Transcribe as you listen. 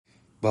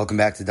Welcome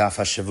back to Daf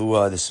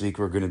HaShavua. This week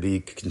we're going to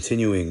be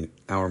continuing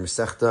our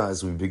Masechta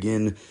as we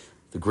begin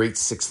the great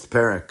sixth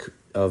parak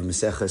of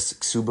Maseches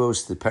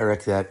Kesubos, the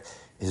parak that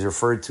is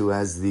referred to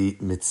as the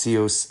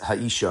Mitzios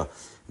Ha'isha.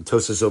 And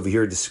Tosas over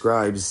here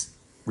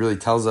really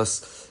tells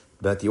us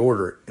about the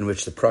order in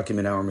which the prakim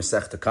in our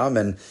Masechta come,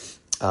 and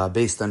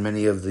based on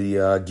many of the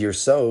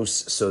Girsos,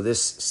 so this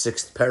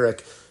sixth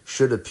parak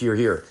should appear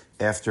here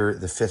after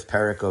the fifth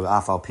parak of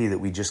Afal Pi that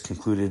we just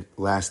concluded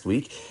last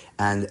week.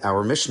 And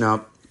our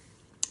Mishnah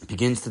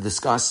begins to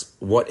discuss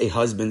what a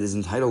husband is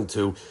entitled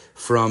to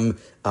from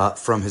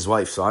his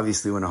wife. So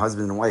obviously when a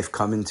husband and wife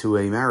come into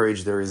a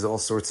marriage, there is all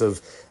sorts of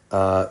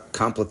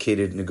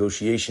complicated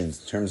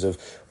negotiations in terms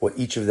of what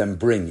each of them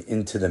bring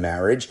into the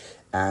marriage.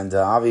 And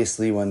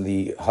obviously when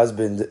the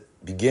husband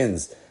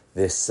begins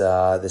this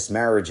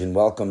marriage and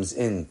welcomes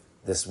in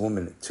this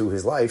woman to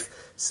his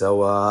life,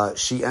 so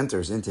she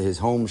enters into his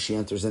home, she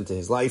enters into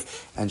his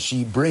life, and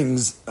she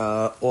brings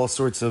all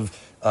sorts of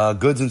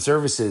goods and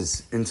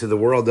services into the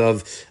world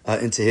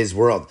into his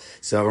world.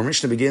 So our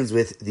Mishnah begins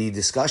with the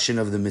discussion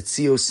of the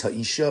Mitzios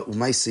Ha'isha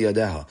U'maisi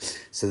Yadeha.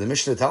 So the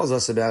Mishnah tells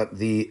us about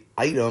the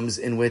items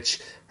in which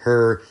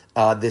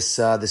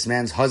this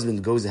man's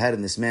husband goes ahead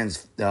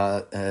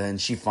and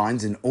she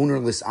finds an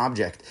ownerless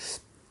object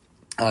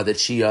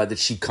that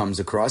she comes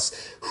across.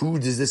 Who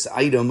does this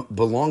item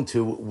belong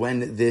to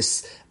when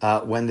this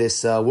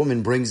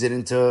woman brings it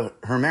into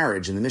her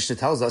marriage? And the Mishnah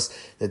tells us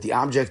that the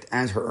object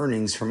and her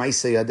earnings for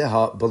Maaseh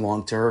Yadeha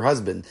belong to her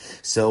husband.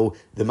 So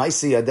the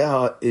Maaseh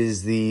Yadeha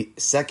is the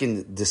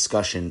second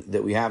discussion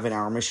that we have in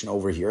our Mishnah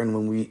over here. And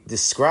when we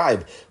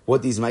describe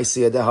what these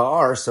Maaseh Yadeha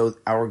are, so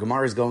our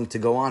Gemara is going to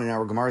go on and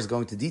our Gemara is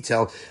going to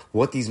detail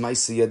what these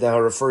Maaseh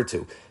Yadeha refer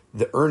to.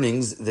 The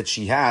earnings that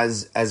she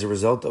has as a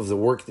result of the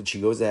work that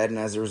she goes ahead and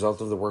as a result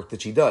of the work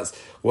that she does.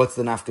 What's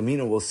the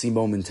nafkamina? We'll see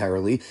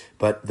momentarily.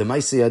 But the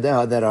Maaseh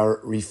Yadeha that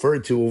are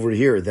referred to over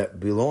here, that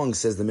belong,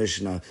 says the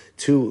Mishnah,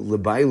 to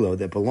Lebailo,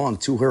 that belong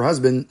to her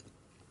husband,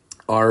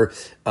 are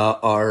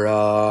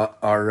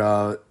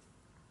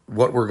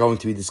what we're going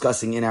to be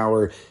discussing in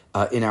our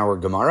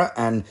Gemara.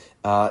 And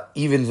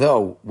even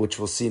though, which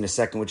we'll see in a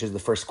second, which is the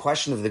first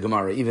question of the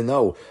Gemara, even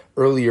though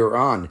earlier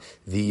on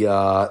the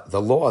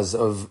laws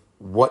of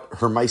what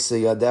her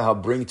Maaseh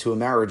Yadeha bring to a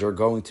marriage are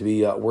going to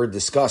be were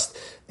discussed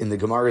in the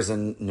Gemaras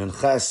and Nun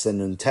Ches and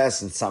Nun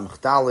Tes and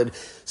Samach Daled.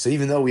 So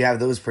even though we have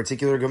those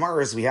particular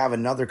Gemaras, we have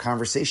another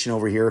conversation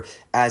over here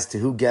as to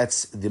who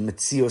gets the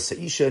Mitzios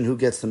Ha'isha and who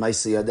gets the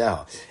Maaseh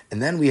Yadeha.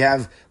 And then we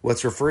have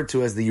what's referred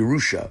to as the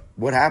Yerusha.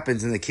 What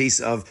happens in the case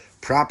of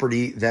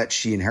property that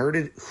she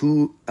inherited?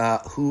 Who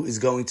is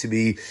going to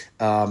be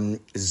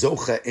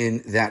zocha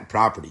in that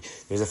property?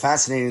 There's a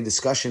fascinating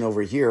discussion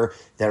over here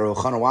that Rav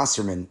Chana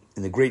Wasserman,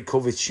 in the great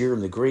Halacha Shiur,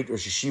 the great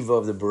Rosh Yeshiva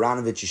of the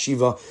Baranovich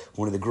Yeshiva,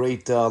 one of the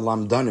great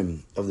Lamdanim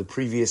of the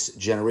previous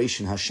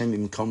generation, Hashem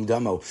Yimkom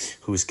Damo,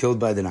 who was killed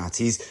by the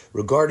Nazis,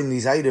 regarding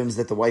these items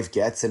that the wife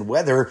gets and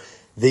whether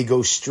they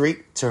go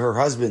straight to her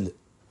husband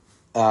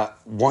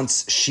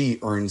once she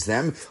earns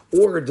them,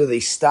 or do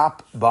they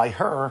stop by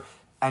her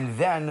and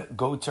then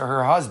go to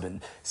her husband.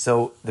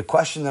 So the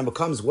question then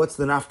becomes, what's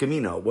the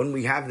nafkamina? When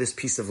we have this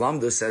piece of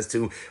lamdus as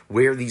to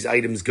where these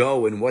items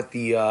go and what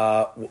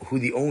who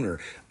the owner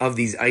of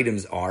these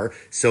items are,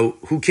 so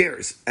who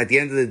cares? At the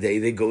end of the day,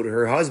 they go to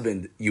her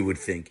husband, you would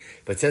think.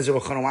 But says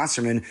Rav Chana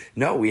Wasserman,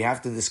 no, we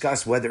have to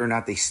discuss whether or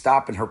not they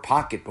stop in her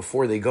pocket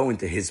before they go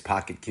into his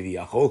pocket,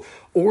 kiviyachol,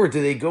 or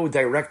do they go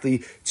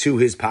directly to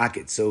his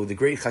pocket? So the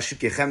great Chashuk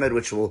Yechemed,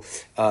 which will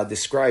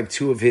describe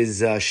two of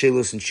his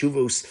shelos and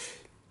shuvos,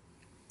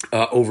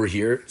 over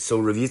here. So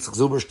Rav Yitzchak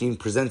Zilberstein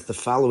presents the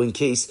following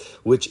case,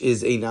 which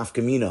is a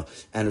nafkamina.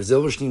 And Rav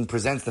Zilberstein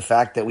presents the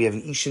fact that we have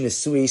an isha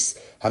nesuis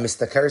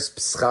hamistakaris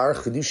pschar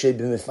chedushe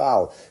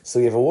b'mifal. So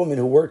you have a woman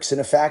who works in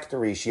a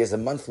factory. She has a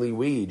monthly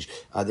wage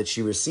that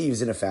she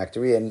receives in a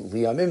factory. And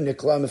liyamim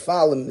nikla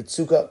mifal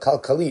mitzuka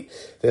kalkalit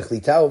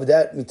v'chlita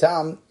uvdat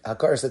mitam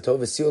hakaras atov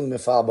v'sil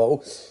mifal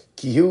bo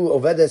kihu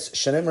ovedes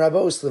shanim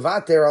rabos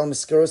levater al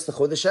miskaros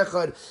lechodesh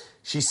echad.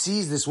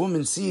 This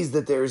woman sees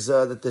that there's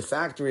that the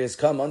factory has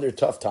come under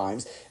tough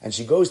times, and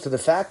she goes to the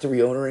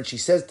factory owner and she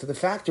says to the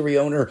factory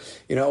owner,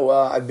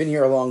 I've been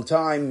here a long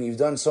time, you've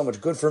done so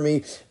much good for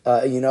me,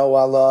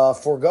 I'll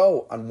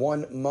forego on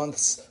 1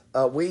 month's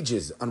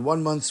wages.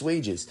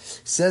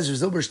 Says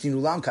Zilberstein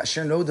Ulam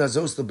Kasher Noda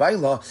Zos the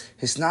Baila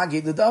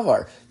Hisnagi the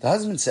Davar. The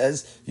husband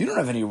says, you don't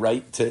have any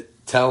right to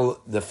tell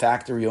the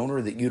factory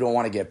owner that you don't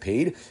want to get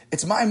paid.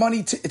 It's my money.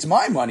 It's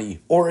my money,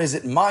 or is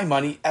it my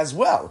money as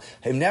well?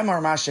 So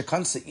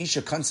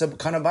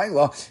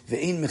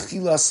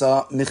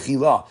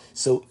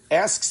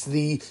asks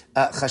the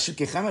Chashuk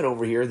Yechemed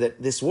over here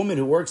that this woman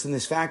who works in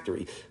this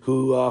factory,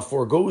 who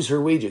forgoes her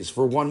wages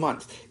for 1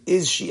 month,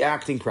 is she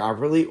acting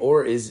properly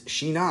or is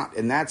she not?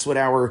 And that's what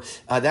our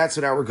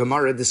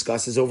Gemara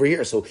discusses over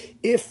here. So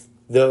if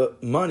the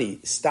money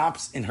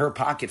stops in her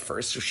pocket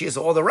first, so she has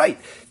all the right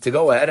to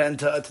go ahead and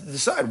to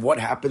decide what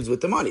happens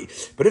with the money.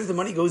 But if the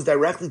money goes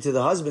directly to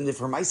the husband, if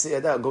her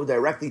Maisei go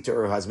directly to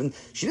her husband,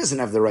 she doesn't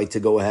have the right to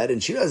go ahead,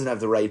 and she doesn't have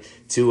the right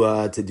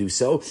to do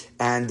so.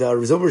 And Rav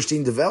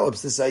Zilberstein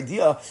develops this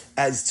idea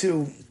as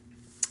to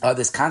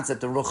this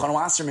concept of Rochano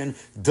Wasserman,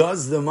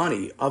 does the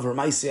money of her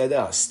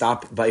Maisei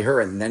stop by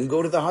her and then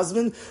go to the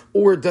husband,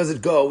 or does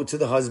it go to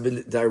the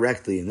husband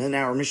directly? And then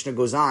our Mishnah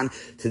goes on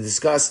to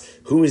discuss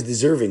who is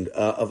deserving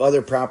of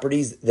other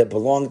properties that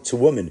belong to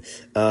women,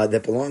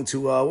 that belong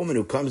to a woman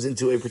who comes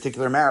into a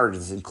particular marriage.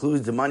 This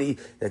includes the money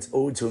that's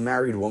owed to a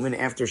married woman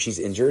after she's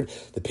injured,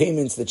 the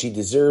payments that she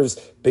deserves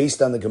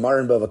based on the Gemara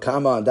and Bava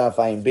Kama and Daf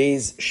Ayin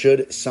Beis,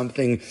 should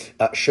something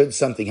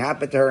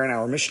happen to her. And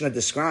our Mishnah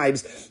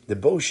describes the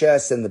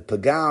Boshes and the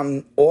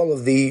Pagam, all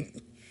of the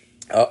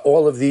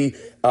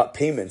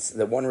payments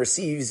that one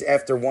receives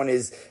after one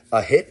is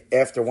hit,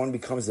 after one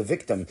becomes a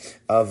victim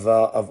of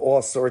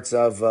all sorts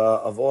of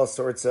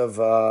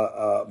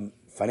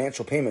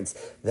financial payments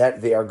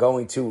that they are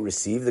going to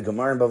receive. The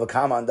Gemara in Bava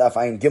Kama and Daf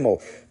Ayin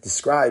Gimel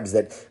describes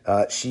that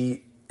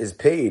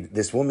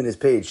this woman is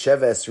paid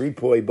sheves,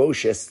 ripoi,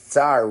 boshes,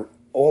 tsar,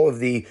 all of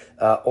the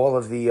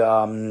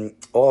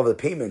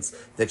payments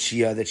that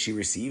she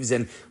receives.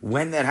 And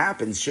when that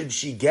happens, should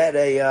she get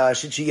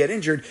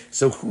injured,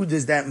 so where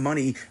does that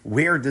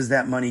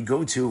money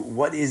go to?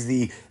 What is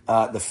the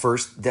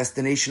first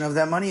destination of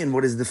that money, and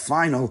what is the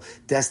final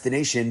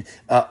destination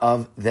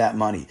of that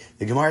money?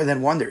 The Gemara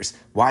then wonders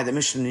why the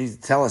Mishnah needs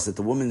to tell us that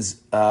the woman's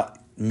the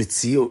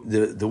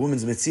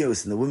woman's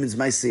mitzios and the woman's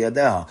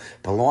maisei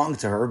belong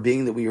to her,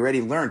 being that we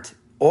already learnt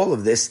all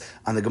of this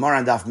on the Gemara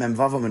and Daf Mem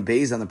Vavam and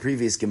Beis on the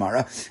previous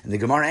Gemara. And the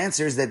Gemara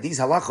answers that these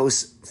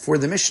halachos for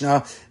the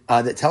Mishnah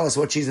that tell us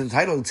what she's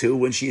entitled to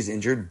when she is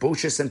injured,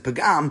 Boshes and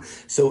Pagam,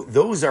 so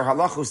those are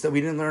halachos that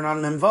we didn't learn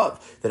on Mem Vav.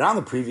 That on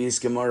the previous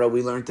Gemara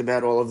we learned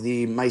about all of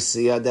the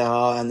Maisei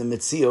Adeha and the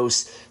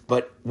Mitzios,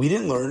 but we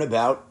didn't learn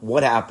about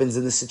what happens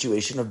in the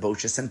situation of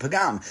Boshes and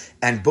Pagam.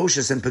 And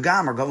Boshes and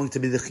Pagam are going to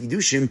be the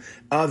chidushim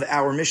of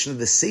our Mishnah,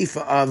 the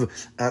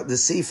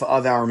seifa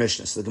of our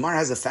Mishnah. So the Gemara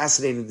has a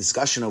fascinating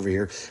discussion over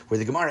here, where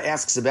the Gemara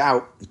asks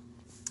about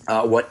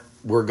what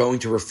we're going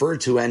to refer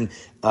to in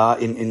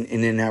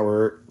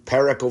our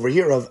parak over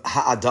here of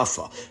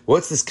ha'adafa.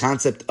 What's this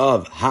concept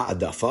of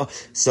ha'adafa?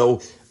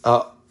 So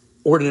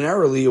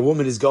ordinarily, a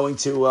woman is going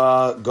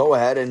to go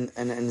ahead and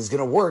is going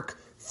to work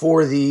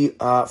for the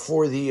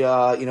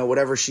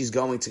whatever she's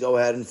going to go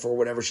ahead and for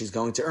whatever she's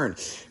going to earn.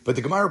 But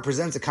the Gemara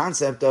presents a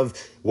concept of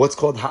what's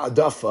called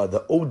ha'adafa,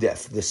 the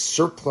odef, the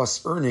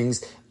surplus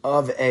earnings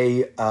of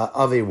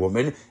a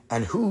woman,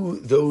 and who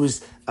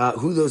those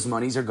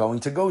monies are going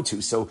to go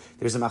to. So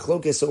there's a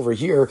machlokes over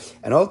here,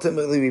 and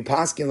ultimately we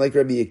paskin like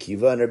Rabbi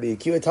Akiva, and Rabbi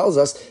Akiva tells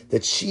us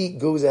that she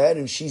goes ahead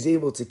and she's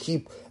able to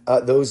keep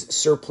those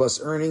surplus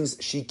earnings.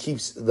 She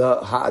keeps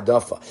the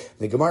ha'adafa.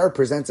 The Gemara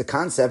presents a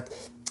concept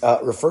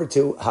referred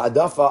to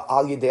ha'adafa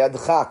al yedei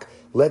adchak.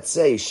 Let's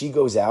say she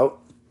goes out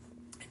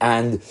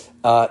and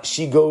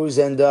she goes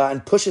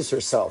and pushes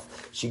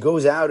herself. She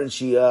goes out and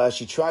she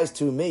tries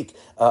to make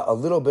a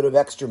little bit of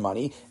extra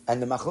money.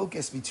 And the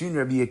machlokes between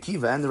Rabbi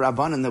Akiva and the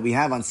Rabbanan that we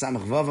have on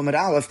Samach Vav Amud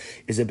Aleph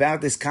is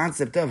about this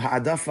concept of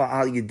ha'adafa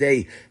al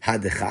yedei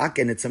hadechak,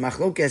 and it's a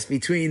machlokes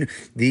between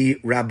the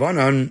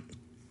Rabbanan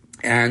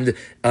and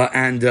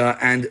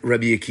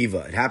Rabbi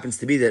Akiva. It happens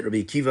to be that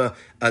Rabbi Akiva,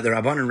 the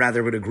Rabbanan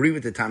rather, would agree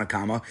with the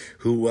Tanakama,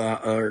 who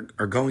are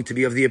going to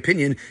be of the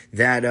opinion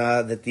that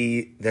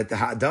the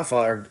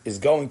ha'adafa is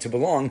going to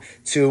belong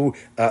to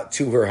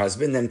her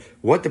husband. And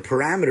what the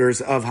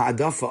parameters of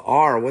ha'adafa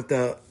are, what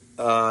the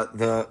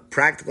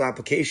practical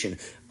application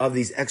of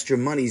these extra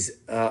monies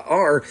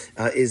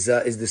is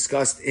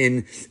discussed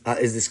in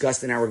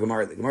our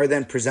Gemara. The Gemara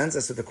then presents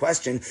us with a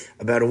question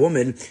about a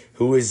woman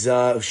who is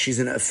she's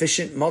an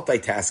efficient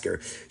multitasker.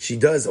 She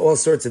does all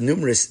sorts of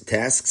numerous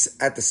tasks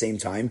at the same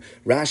time.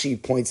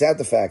 Rashi points out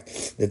the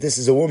fact that this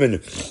is a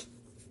woman,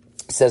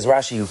 says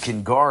Rashi, who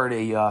can guard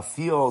a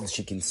field,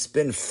 she can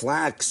spin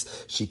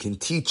flax, she can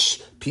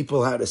teach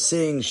people how to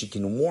sing, she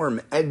can warm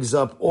eggs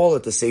up all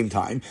at the same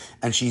time,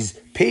 and she's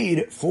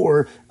paid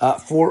for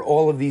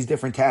all of these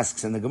different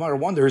tasks. And the Gemara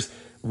wonders,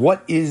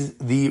 what is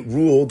the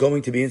rule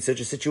going to be in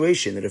such a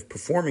situation? That if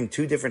performing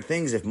two different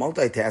things, if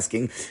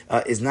multitasking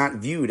is not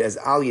viewed as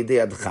al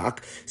yedei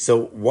adchak,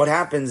 so what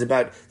happens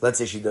about, let's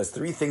say she does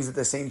three things at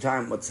the same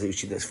time, let's say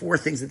she does four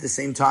things at the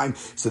same time,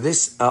 so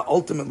this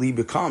ultimately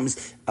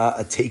becomes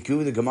a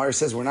teku. The Gemara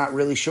says we're not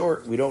really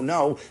sure, we don't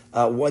know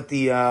who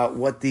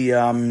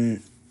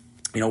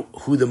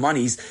the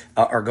monies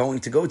are going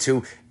to go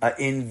to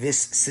in this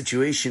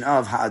situation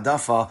of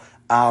ha'adafa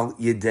al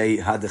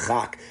yedei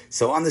hadechak.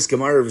 So on this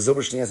Gemara,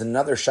 Zilberstein has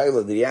another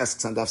shaila that he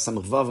asks on Daf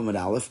Samach Vav Amud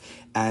Aleph,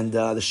 and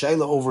the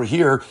shaila over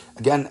here,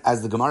 again,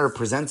 as the Gemara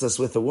presents us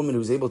with a woman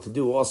who's able to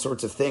do all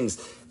sorts of things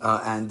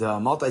and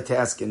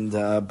multitask, and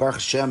Baruch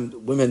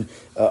Hashem, women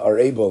are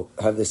able,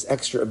 have this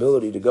extra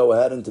ability to go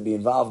ahead and to be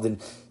involved in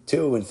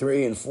 2 and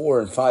 3 and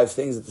 4 and 5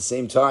 things at the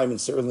same time, and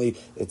certainly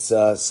it's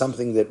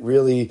something that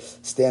really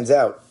stands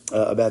out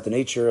about the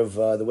nature of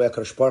the way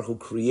HaKadosh Baruch Hu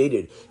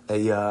created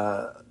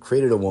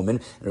a woman.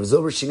 And Rav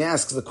Zilberstein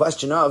asks the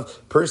question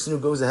of person who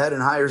goes ahead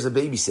and hires a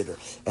babysitter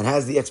and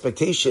has the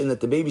expectation that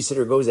the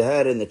babysitter goes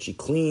ahead and that she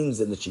cleans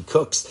and that she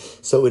cooks.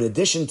 So in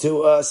addition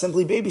to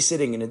simply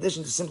babysitting, in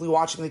addition to simply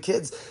watching the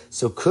kids,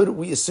 so could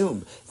we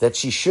assume that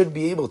she should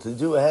be able to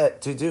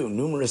do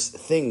numerous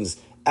things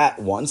at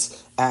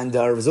once? And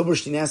Rav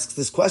Zilberstein asks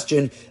this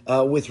question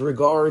with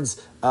regards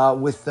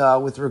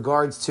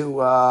to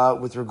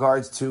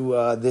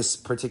this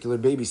particular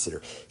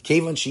babysitter.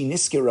 Kevan she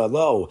niskira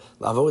lo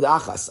lavod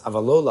achas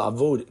avalo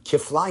lavod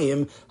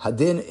kiflayim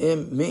hadin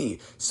im me.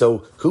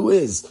 So who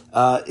is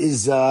the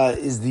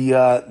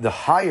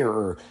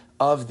hirer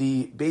of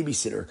the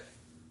babysitter?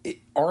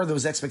 Are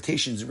those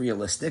expectations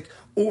realistic,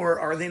 or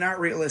are they not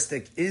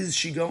realistic? Is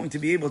she going to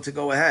be able to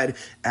go ahead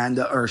and,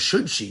 or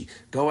should she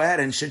go ahead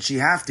and should she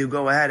have to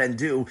go ahead and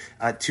do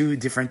two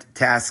different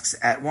tasks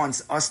at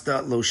once?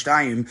 Asta lo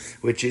shtayim,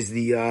 which is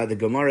the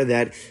Gemara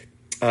that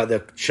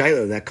the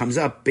Shaila that comes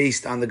up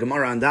based on the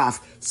Gemara on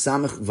Daf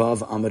Samach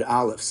Vav Amud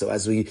Aleph. So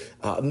as we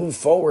move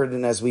forward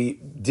and as we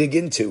dig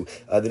into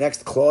the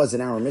next clause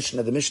in our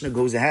Mishnah, the Mishnah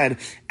goes ahead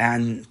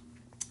and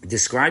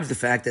describes the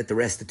fact that the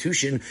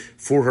restitution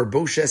for her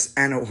boshes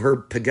and her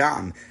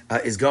pagam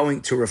is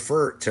going to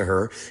refer to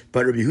her.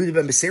 But Rabbi Yehuda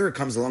ben Beseira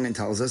comes along and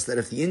tells us that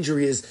if the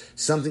injury is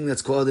something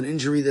that's called an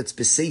injury that's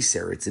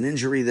beseser, it's an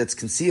injury that's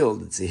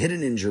concealed, it's a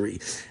hidden injury.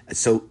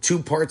 So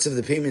 2 parts of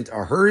the payment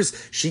are hers.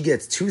 She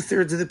gets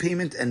 2/3 of the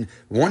payment, and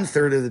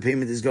 1/3 of the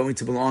payment is going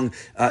to belong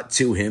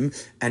to him.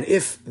 And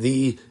if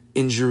the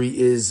injury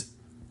is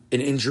an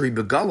injury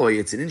begaloy,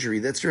 it's an injury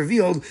that's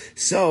revealed.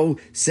 So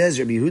says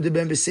Rabbi Yehuda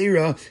ben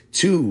Beseira,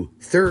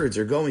 2/3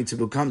 are going to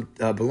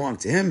belong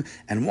to him,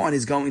 and 1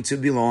 is going to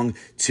belong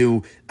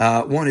to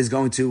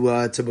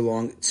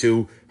belong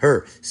to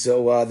her.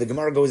 So the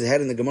Gemara goes ahead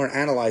and the Gemara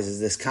analyzes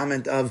this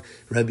comment of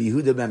Rabbi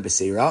Yehuda ben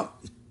Beseira,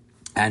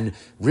 and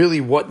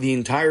really what the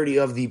entirety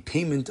of the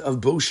payment of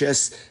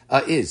boshes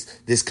is.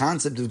 This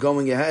concept of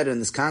going ahead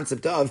and this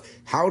concept of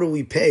how do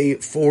we pay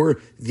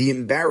for the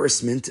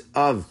embarrassment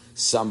of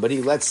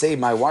somebody. Let's say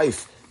my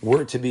wife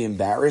were to be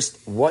embarrassed.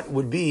 What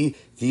would be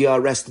the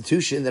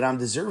restitution that I'm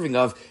deserving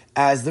of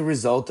as the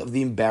result of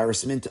the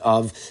embarrassment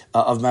of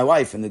my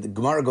wife? And the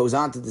Gemara goes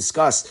on to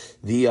discuss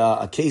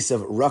a case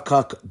of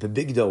rakak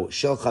bebigdo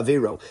shel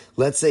chavero.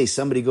 Let's say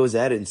somebody goes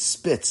ahead and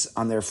spits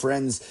on their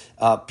friend's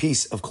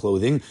piece of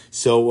clothing.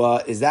 So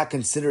is that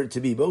considered to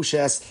be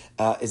boshes?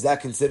 Is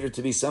that considered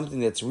to be something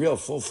that's real,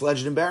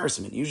 full-fledged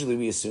embarrassment? Usually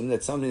we assume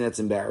that something that's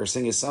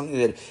embarrassing is something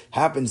that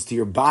happens to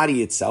your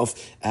body itself,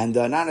 and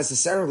not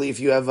necessarily if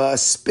you have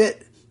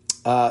spit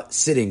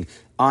sitting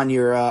on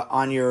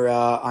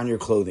your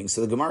clothing.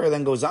 So the Gemara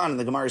then goes on, and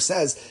the Gemara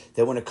says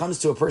that when it comes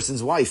to a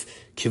person's wife,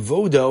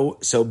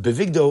 kivodo, so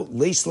bevigdo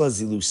leisla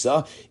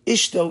zilusa,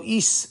 ishto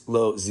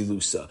islo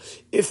zilusa.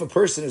 If a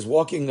person is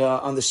walking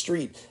on the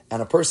street and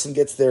a person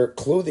gets their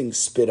clothing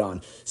spit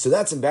on, so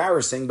that's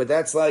embarrassing, but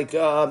that's like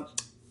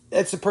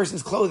that's a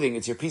person's clothing.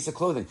 It's your piece of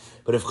clothing.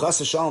 But if chas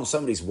v'shalom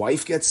somebody's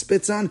wife gets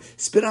spit on,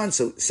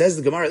 so says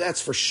the Gemara,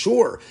 that's for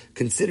sure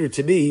considered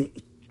to be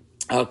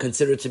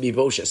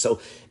bosha. So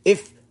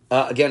if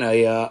again,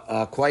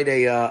 quite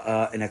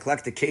an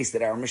eclectic case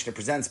that our Mishnah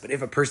presents. But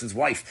if a person's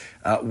wife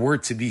were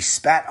to be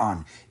spat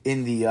on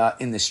in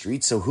the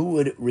street, so who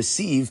would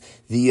receive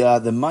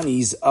the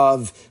monies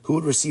of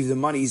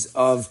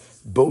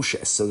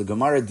boshes? So the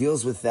Gemara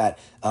deals with that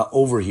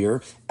over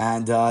here,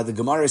 and the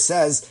Gemara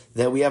says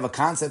that we have a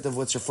concept of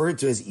what's referred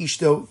to as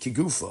ishto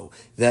kigufo,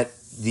 that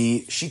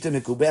the Shita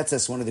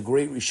Mikubetzes, one of the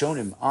great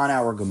Rishonim on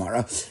our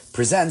Gemara,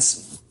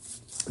 presents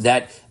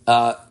that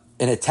an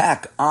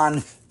attack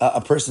on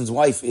a person's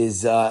wife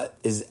is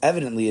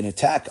evidently an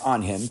attack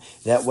on him.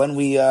 That when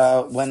we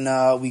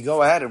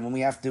go ahead and when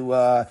we have to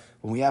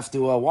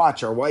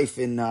watch our wife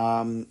in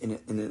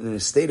a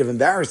state of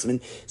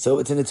embarrassment, so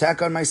it's an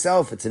attack on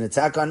myself, it's an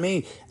attack on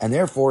me, and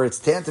therefore it's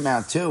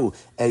tantamount to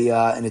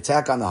an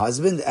attack on the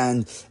husband,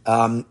 and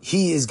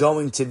he is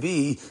going to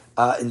be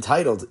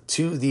entitled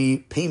to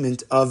the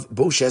payment of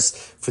boshes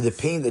for the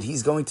pain that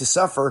he's going to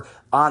suffer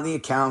on the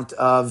account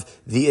of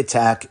the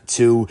attack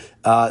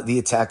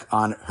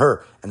on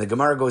her. And the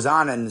Gemara goes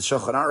on, and the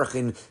Shulchan Aruch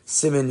in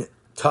Siman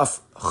Taf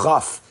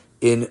Chaf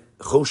in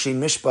Choshen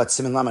Mishpat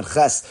Siman Lamed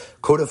Ches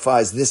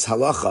codifies this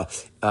halacha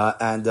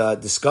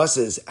and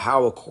discusses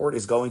how a court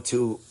is going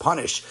to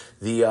punish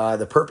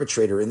the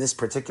perpetrator in this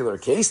particular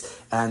case,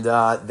 and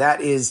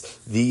that is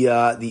the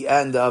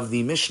end of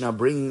the Mishnah,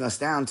 bringing us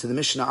down to the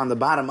Mishnah on the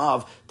bottom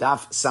of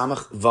Daf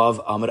Samach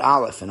Vav Amud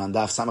Aleph, and on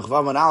Daf Samach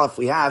Vav Amud Aleph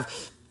we have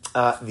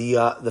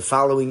the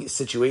following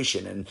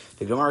situation, and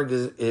the Gemara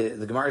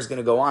is going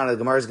to go on. The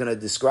Gemara is going to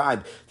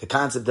describe the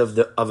concept of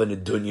an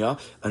adunya.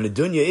 An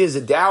adunya is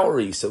a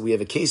dowry. So we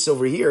have a case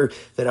over here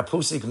that a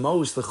posik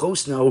mos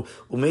lechosno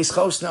umeis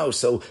chosno.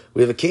 So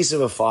we have a case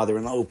of a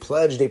father-in-law who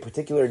pledged a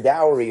particular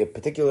dowry, a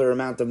particular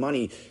amount of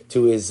money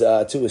to his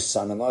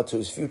son-in-law, to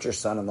his future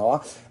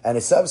son-in-law, and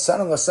his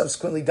son-in-law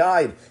subsequently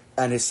died.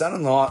 and his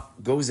son-in-law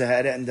goes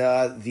ahead and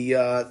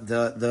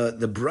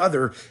the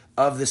brother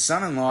of the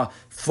son-in-law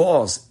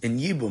falls in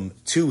yibum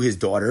to his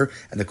daughter,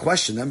 and the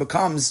question then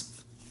becomes: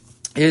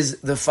 is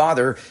the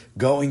father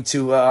going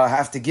to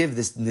have to give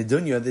this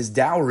nedunya, this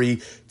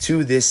dowry,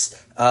 to this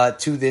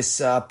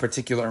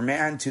particular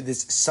man, to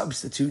this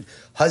substitute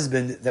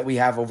husband that we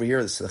have over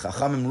here? So the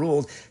Chachamim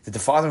ruled that the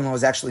father-in-law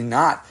is actually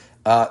not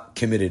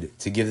committed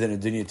to give the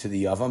nedunya to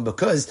the yavam,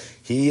 because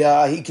he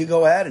could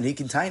go ahead and he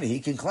can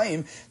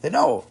claim that,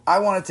 no, I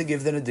wanted to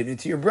give the nedunya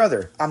to your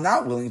brother. I'm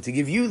not willing to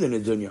give you the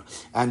nedunya.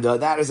 And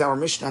that is our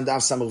Mishnah on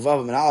Daf Samach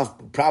Vav and Aleph,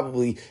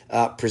 probably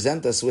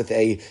present us with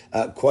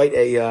quite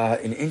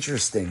an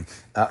interesting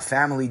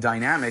family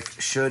dynamic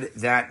should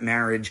that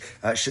marriage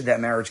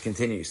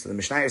continue. So the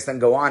Mishnayos then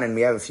go on, and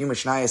we have a few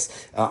Mishnayos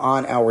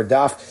on our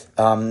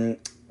Daf,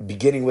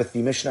 beginning with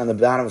the Mishnah on the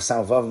bottom of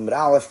Samach Vav Amud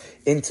Aleph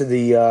into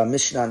the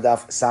Mishnah on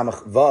Daf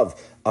Samach Vav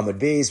Amud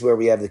Beis, where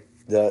we have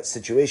the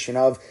situation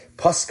of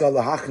Paska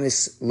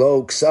lahachnis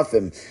lo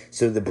ksafim.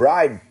 So the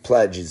bride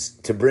pledges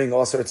to bring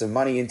all sorts of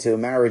money into a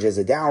marriage as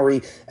a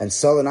dowry, and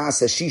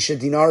Salanasa Shisha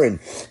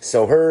Dinarin.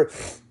 So her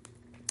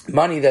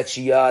money that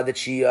she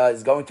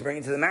is going to bring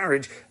into the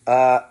marriage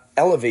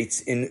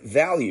elevates in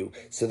value.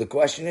 So the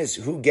question is,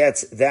 who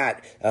gets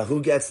that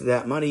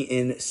money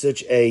in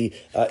such a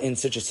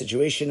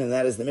situation? And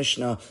that is the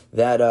Mishnah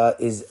that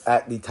is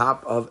at the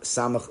top of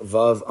Samach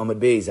Vav Amud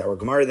Beis. Our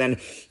Gemara then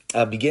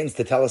begins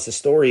to tell us a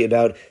story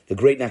about the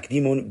great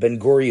Nakdimun Ben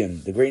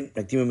Gurion. The great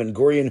Nakdimun Ben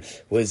Gurion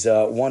was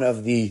one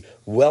of the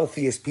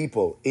wealthiest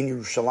people in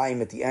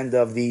Yerushalayim at the end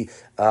of the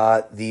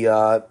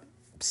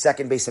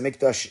second Beis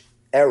Hamikdash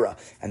era.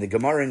 And the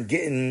Gemara in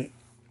Gittin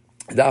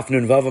Daf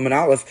Nun Vav Amud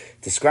Aleph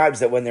describes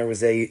that when there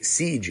was a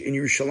siege in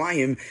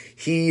Yerushalayim,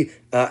 he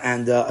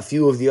and a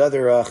few of the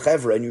other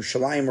chevra in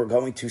Yerushalayim were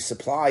going to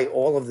supply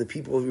all of the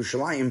people of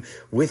Yerushalayim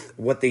with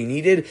what they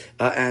needed,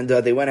 and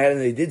they went ahead and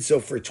they did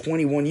so for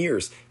 21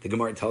 years. The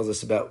Gemara tells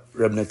us about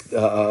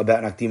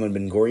Nakdiman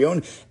Ben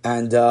Gurion,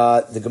 and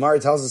the Gemara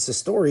tells us a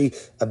story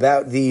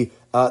about the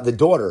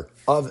daughter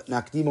of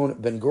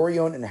Nakdiman Ben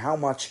Gurion and how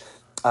much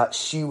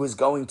she was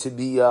going to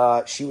be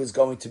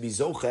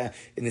zocheh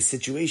in the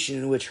situation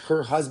in which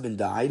her husband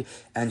died,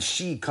 and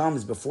she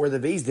comes before the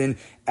Beis Din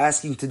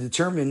asking to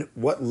determine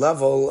what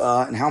level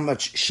and how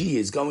much she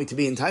is going to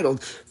be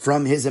entitled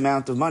from his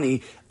amount of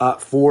money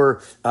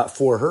for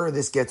her.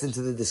 This gets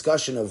into the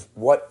discussion of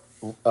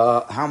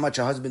how much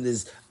a husband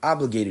is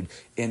obligated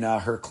in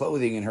her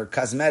clothing and her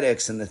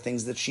cosmetics and the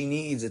things that she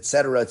needs,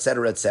 etc.,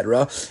 etc.,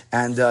 etc.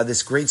 And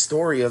this great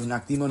story of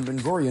Nakdiman Ben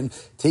Gurion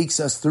takes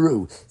us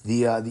through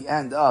the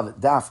end of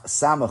Daf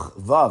Samach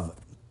Vav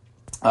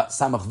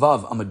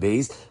Amud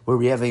Beis, where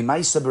we have a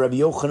Maisa Rabbi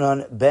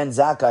Yochanan Ben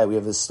Zakkai. We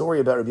have a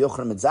story about Rabbi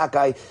Yochanan Ben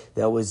Zakkai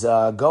that was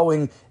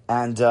going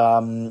and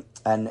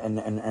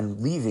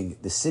leaving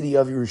the city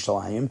of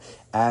Yerushalayim,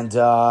 and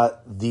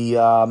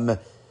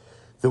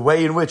the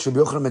way in which Rabbi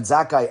Yochanan Ben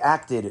Zakkai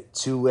acted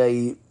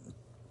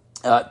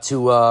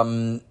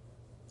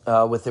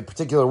with a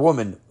particular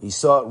woman. He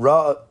saw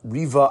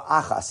Riva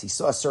Achas. He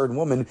saw a certain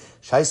woman,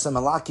 Shaisa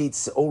Malakit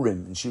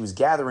Seorim, and she was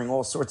gathering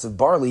all sorts of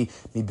barley,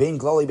 Mibein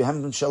Glali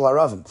Behemdun Shel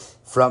Haravim,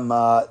 from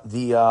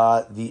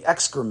the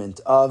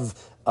excrement of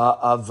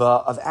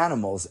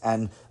animals.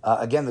 And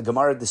again, the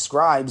Gemara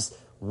describes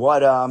what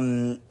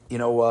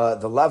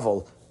the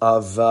level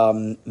of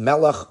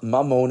Melech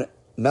Mamun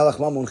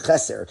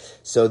Cheser.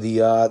 So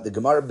the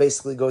Gemara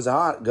basically goes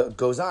on, and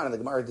the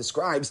Gemara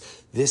describes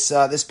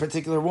this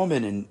particular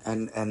woman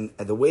and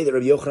the way that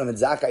Rabbi Yochanan Ben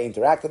Zakkai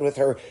interacted with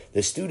her,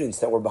 the students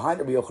that were behind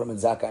Rabbi Yochanan Ben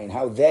Zakkai, and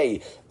how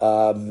they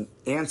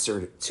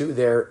answered to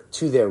their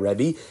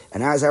Rebbe.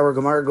 And as our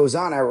Gemara goes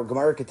on, our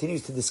Gemara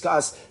continues to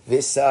discuss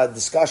this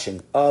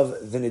discussion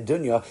of the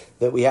Nedunya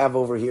that we have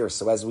over here.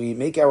 So as we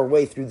make our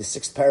way through the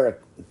sixth parak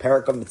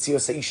of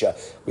Metzios Ha'isha,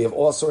 we have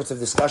all sorts of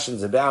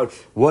discussions about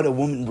what a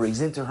woman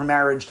brings into her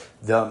marriage,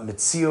 the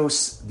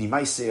Metzios, the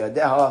Maaseh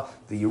Yadeha,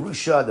 the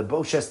Yerusha, the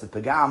Boshes, the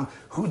Pagam,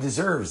 who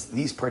deserves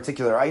these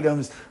particular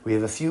items. We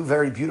have a few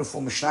very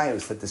beautiful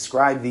Mishnayos that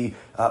describe the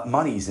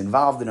monies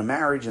involved in a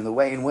marriage and the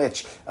way in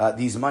which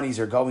these monies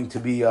are going to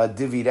be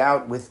divvied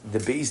out with the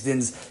Beis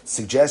Din's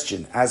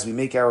suggestion as we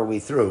make our way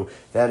through.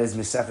 That is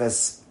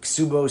Mesefes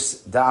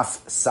Kesubos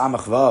Daf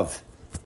Samach Vav.